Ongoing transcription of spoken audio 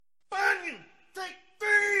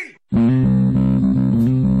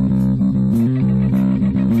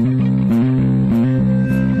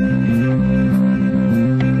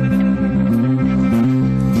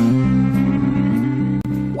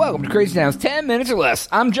Crazy Towns, 10 minutes or less.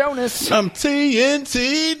 I'm Jonas. I'm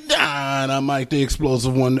TNT Don. I'm Mike the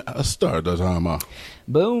Explosive One. Start the timer.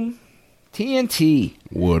 Boom. TNT.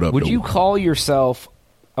 What up? Would you call yourself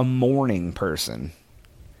a morning person?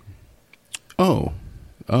 Oh.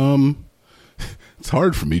 It's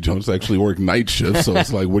hard for me, Jonas. I actually work night shift, so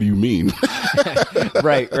it's like, what do you mean?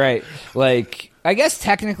 Right. Like, I guess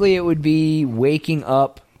technically it would be waking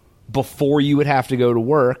up before you would have to go to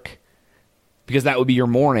work, because that would be your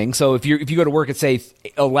morning. So if you go to work at, say,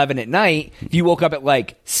 11 at night, if you woke up at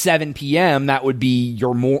like 7 p.m., that would be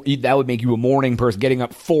that would make you a morning person, getting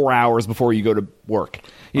up 4 hours before you go to work.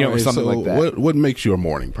 Or something like that. What makes you a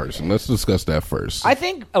morning person? Let's discuss that first. I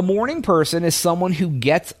think a morning person is someone who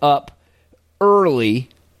gets up early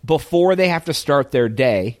before they have to start their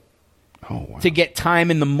day. Oh, wow. To get time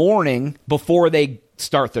in the morning before they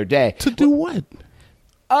start their day. To do what?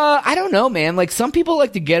 I don't know, man. Like, some people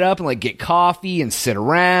like to get up and like get coffee and sit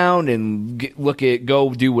around and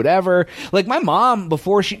go do whatever. Like, my mom,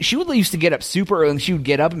 before she used to get up super early, and she would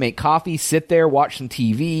get up and make coffee, sit there, watch some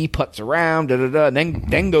TV, putz around, and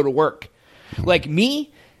then go to work. Like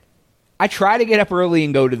me, I try to get up early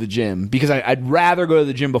and go to the gym because I'd rather go to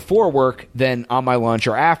the gym before work than on my lunch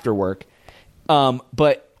or after work.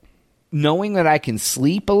 But knowing that I can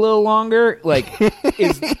sleep a little longer,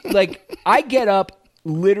 is like, I get up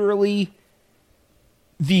literally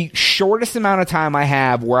the shortest amount of time I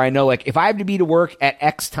have, where I know, like, if I have to be to work at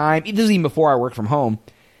X time, this is even before I work from home,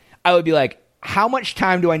 I would be like, how much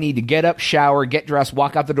time do I need to get up, shower, get dressed,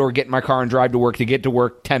 walk out the door, get in my car, and drive to work to get to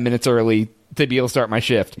work 10 minutes early to be able to start my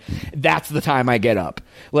shift? That's the time I get up.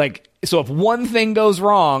 Like, so if one thing goes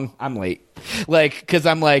wrong, I'm late. Like, because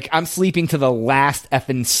I'm sleeping to the last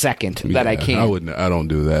effing second that I can. I don't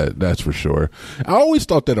do that. That's for sure. I always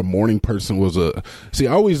thought that a morning person was I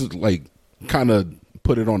always like kind of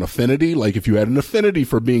put it on affinity. Like, if you had an affinity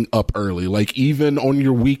for being up early, like even on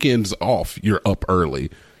your weekends off, you're up early.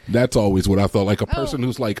 That's always what I thought. Like, a person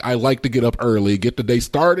who's like, I like to get up early, get the day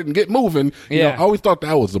started, and get moving. I always thought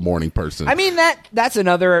that was the morning person. I mean, that's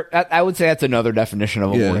another. I would say that's another definition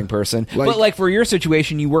of a morning person. But like, for your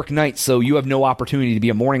situation, you work nights, so you have no opportunity to be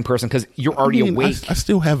a morning person because you're already awake. I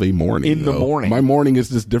still have a morning in the morning. My morning is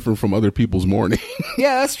just different from other people's morning.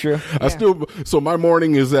 Yeah, that's true. So my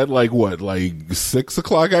morning is at like 6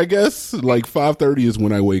 o'clock, I guess. Like 5:30 is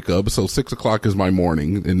when I wake up. So 6 o'clock is my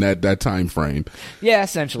morning in that time frame. Yeah,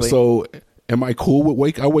 essentially. So, am I cool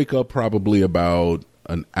with I wake up probably about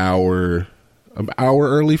an hour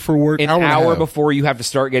early for work. An hour before you have to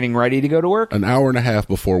start getting ready to go to work? An hour and a half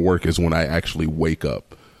before work is when I actually wake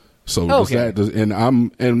up. So,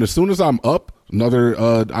 and as soon as I'm up, another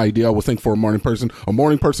idea I would think for a morning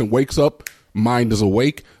person wakes up, mind is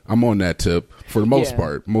awake. I'm on that tip for the most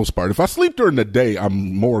part. If I sleep during the day,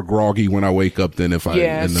 I'm more groggy when I wake up than if I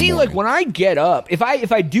in the morning. Like, when I get up, if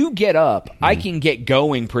I do get up, I can get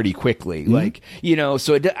going pretty quickly. Like,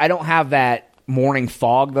 so I don't have that morning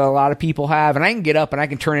fog that a lot of people have, and I can get up and I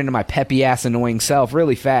can turn into my peppy ass annoying self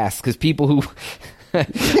really fast, because people who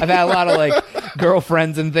I've had a lot of like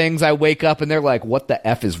girlfriends and things. I wake up and they're like, "What the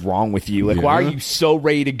F is wrong with you? Like, why are you so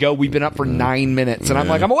ready to go? We've been up for 9 minutes." And I'm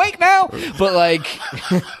like, "I'm awake now." But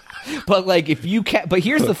like, if you can, but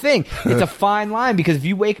here's the thing: it's a fine line, because if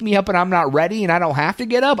you wake me up and I'm not ready and I don't have to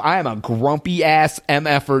get up, I am a grumpy ass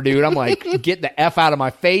MFer, dude. I'm like, get the F out of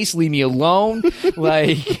my face, leave me alone.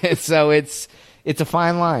 Like, so it's a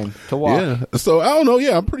fine line to walk. Yeah. So I don't know.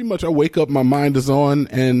 Yeah, I wake up, my mind is on,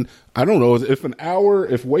 and I don't know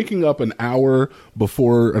if waking up an hour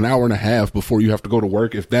and a half before you have to go to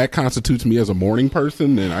work, if that constitutes me as a morning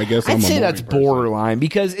person, then I guess I'd say that's borderline,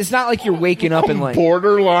 because it's not like you're waking up and like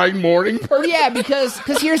borderline morning person. Yeah, because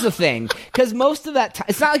here's the thing, because most of that time,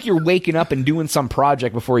 it's not like you're waking up and doing some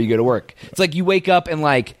project before you go to work. It's like you wake up and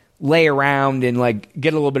like lay around and like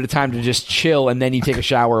get a little bit of time to just chill, and then you take a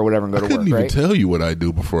shower or whatever and go to work. I couldn't even tell you what I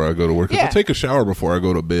do before I go to work. I take a shower before I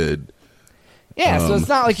go to bed. Yeah, so it's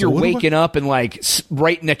not like you're waking up and like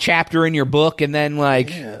writing a chapter in your writing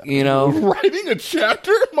a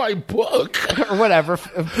chapter in my book or whatever,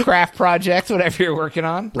 craft projects, whatever you're working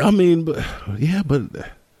on. I mean,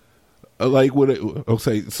 like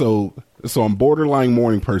so I'm borderline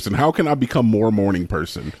morning person. How can I become more morning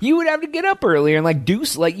person? You would have to get up earlier and like do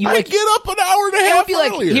like you. I get up an hour and a half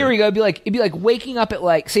earlier. Here we go. It'd be like waking up at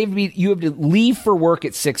like, say you have to leave for work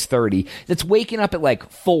at 6:30. That's waking up at like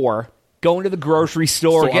 4. Going to the grocery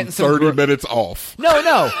store, getting I'm 30 minutes off.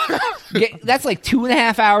 No. That's like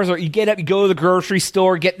 2.5 hours. Or you get up, you go to the grocery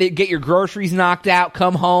store, get your groceries knocked out,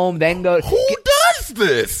 come home, then go. Who does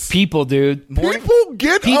this? People, dude. People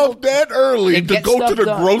get up that early to go to the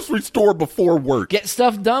grocery store before work. Get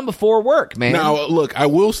stuff done before work, man. Now, look, I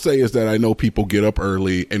will say is that I know people get up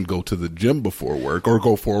early and go to the gym before work or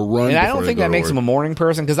go for a run. And I don't think that makes them a morning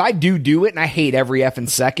person, because I do it, and I hate every effing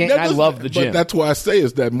second, and I love the gym. But that's why I say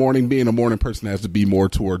is that being a morning person has to be more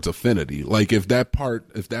towards affinity. Like if that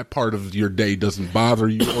part of your day doesn't bother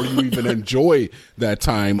you, or you even enjoy that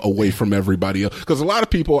time away from everybody else. Because a lot of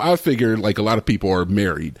people, I figure, like a lot of people are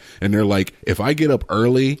married, and they're like, if I get up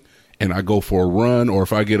early and I go for a run, or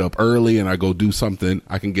if I get up early and I go do something,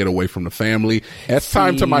 I can get away from the family. That's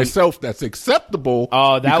time to myself. That's acceptable.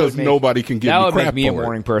 Oh, because nobody can give me crap. That would make me a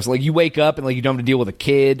morning person. Like you wake up and like you don't have to deal with a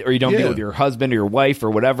kid, or you don't deal with your husband or your wife or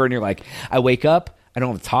whatever, and you're like, I wake up, I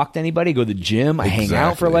don't have to talk to anybody, go to the gym, I hang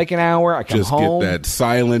out for like an hour, I come home. Get that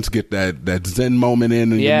silence, get that zen moment in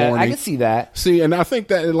the morning. Yeah, I can see that. See, and I think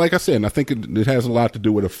that, like I said, I think it has a lot to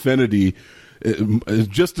do with affinity,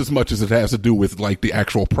 just as much as it has to do with like the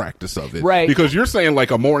actual practice of it. Right. Because you're saying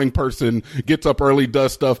like a morning person gets up early,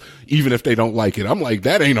 does stuff, even if they don't like it. I'm like,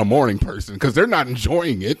 that ain't a morning person, because they're not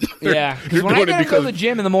enjoying it. Yeah. Because when I gotta go to the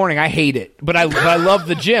gym in the morning, I hate it. But I love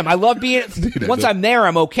the gym. I love being, once I'm there,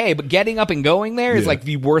 I'm okay. But getting up and going there is like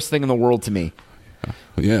the worst thing in the world to me.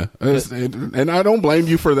 Yeah, and I don't blame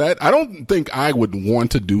you for that. I don't think I would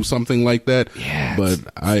want to do something like that. Yeah, but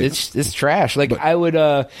it's trash. Like I would,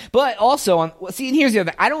 but also see. Here's the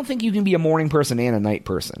other thing. I don't think you can be a morning person and a night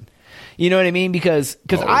person. You know what I mean? Because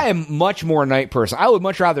I am much more a night person. I would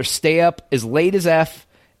much rather stay up as late as F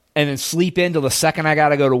and then sleep in till the second I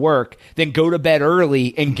gotta go to work, than go to bed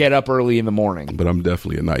early and get up early in the morning. But I'm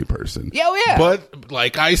definitely a night person. Yeah, yeah. But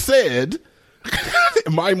like I said,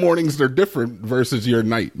 my mornings are different versus your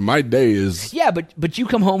night. My day is but you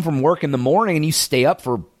come home from work in the morning and you stay up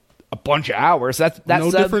for a bunch of hours. That's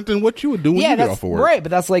no different than what you would do when you get off of work. Right,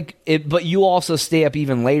 but that's like it. But you also stay up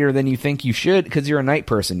even later than you think you should, because you're a night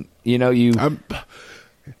person. You know,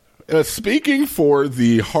 speaking for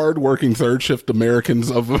the hardworking third shift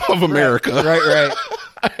Americans of America, right.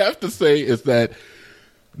 I have to say is that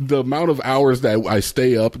the amount of hours that I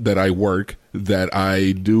stay up, that I work, that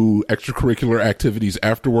I do extracurricular activities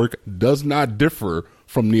after work does not differ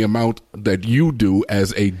from the amount that you do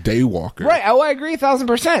as a day walker. Right. Oh, I agree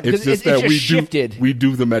 1,000%. It's just that shifted. We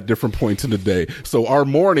do them at different points in the day. So our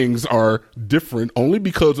mornings are different only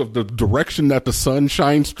because of the direction that the sun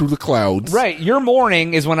shines through the clouds. Right. Your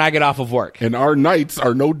morning is when I get off of work. And our nights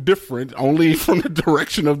are no different, only from the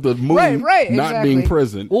direction of the moon not being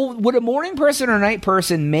present. Well, would a morning person or night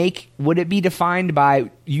person would it be defined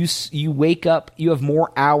by you wake up, you have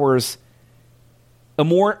more hours, a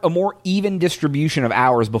more even distribution of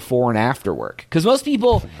hours before and after work? Because most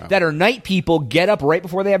people that are night people get up right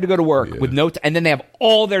before they have to go to work with and then they have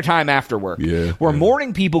all their time after work. Where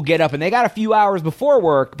morning people get up and they got a few hours before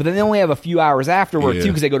work, but then they only have a few hours after work too,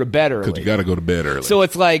 because they go to bed early. Because you got to go to bed early. So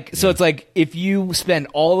it's like if you spend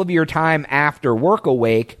all of your time after work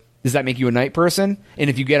awake, does that make you a night person? And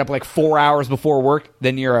if you get up like 4 hours before work,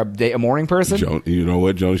 then you're a morning person? You know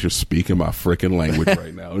what, Jonas? You're speaking my freaking language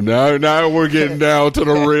right now. Now we're getting down to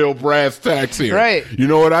the real brass tacks here. Right. You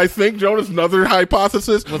know what I think, Jonas? Another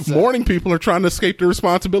hypothesis. Morning people are trying to escape their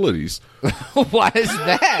responsibilities. Why is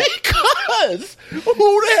that? Because who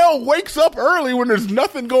the hell wakes up early when there's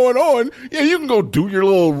nothing going on? Yeah, you can go do your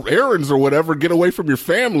little errands or whatever, get away from your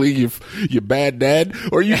family, you bad dad,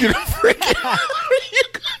 or you can freaking...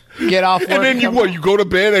 Get off work, and then you go to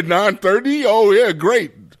bed at 9:30? Oh yeah,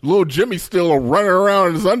 great. Little Jimmy's still running around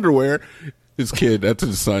in his underwear. His kid, that's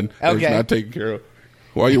his son. Okay. He's not taken care of.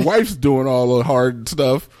 While your wife's doing all the hard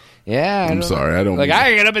stuff. Yeah. I'm sorry. I don't like.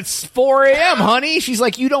 I get up at 4 a.m., honey. She's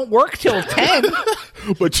like, you don't work till 10.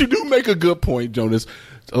 But you do make a good point, Jonas.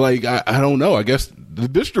 Like, I don't know. I guess the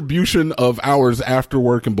distribution of hours after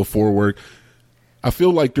work and before work, I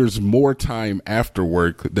feel like there's more time after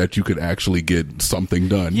work that you could actually get something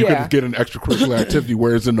done. You could get an extracurricular activity,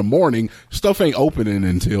 whereas in the morning, stuff ain't opening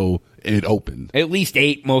until it opened. At least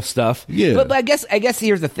 8, most stuff. Yeah. But I guess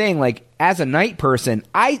here's the thing. Like, as a night person,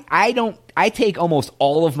 I take almost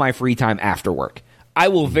all of my free time after work. I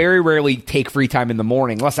will very rarely take free time in the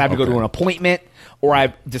morning unless I have to go to an appointment or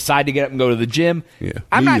I decide to get up and go to the gym. Yeah,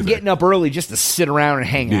 I'm not getting up early just to sit around and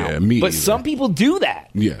hang out. But some people do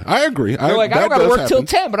that. Yeah, I agree. They're like, I don't got to work till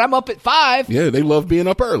 10, but I'm up at 5. Yeah, they love being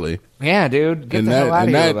up early. Yeah, dude. Get the hell out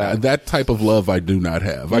of here with that. That type of love I do not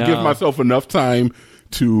have. I give myself enough time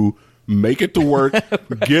to make it to work,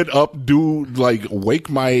 get up, wake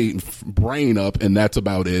my brain up, and that's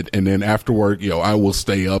about it. And then after work, I will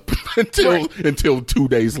stay up until 2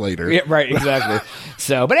 days later. Yeah, right, exactly.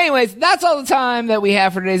 So, but anyways, that's all the time that we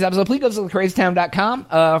have for today's episode. Please go to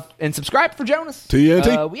crazytown.com and subscribe for Jonas.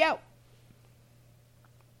 TNT. We out.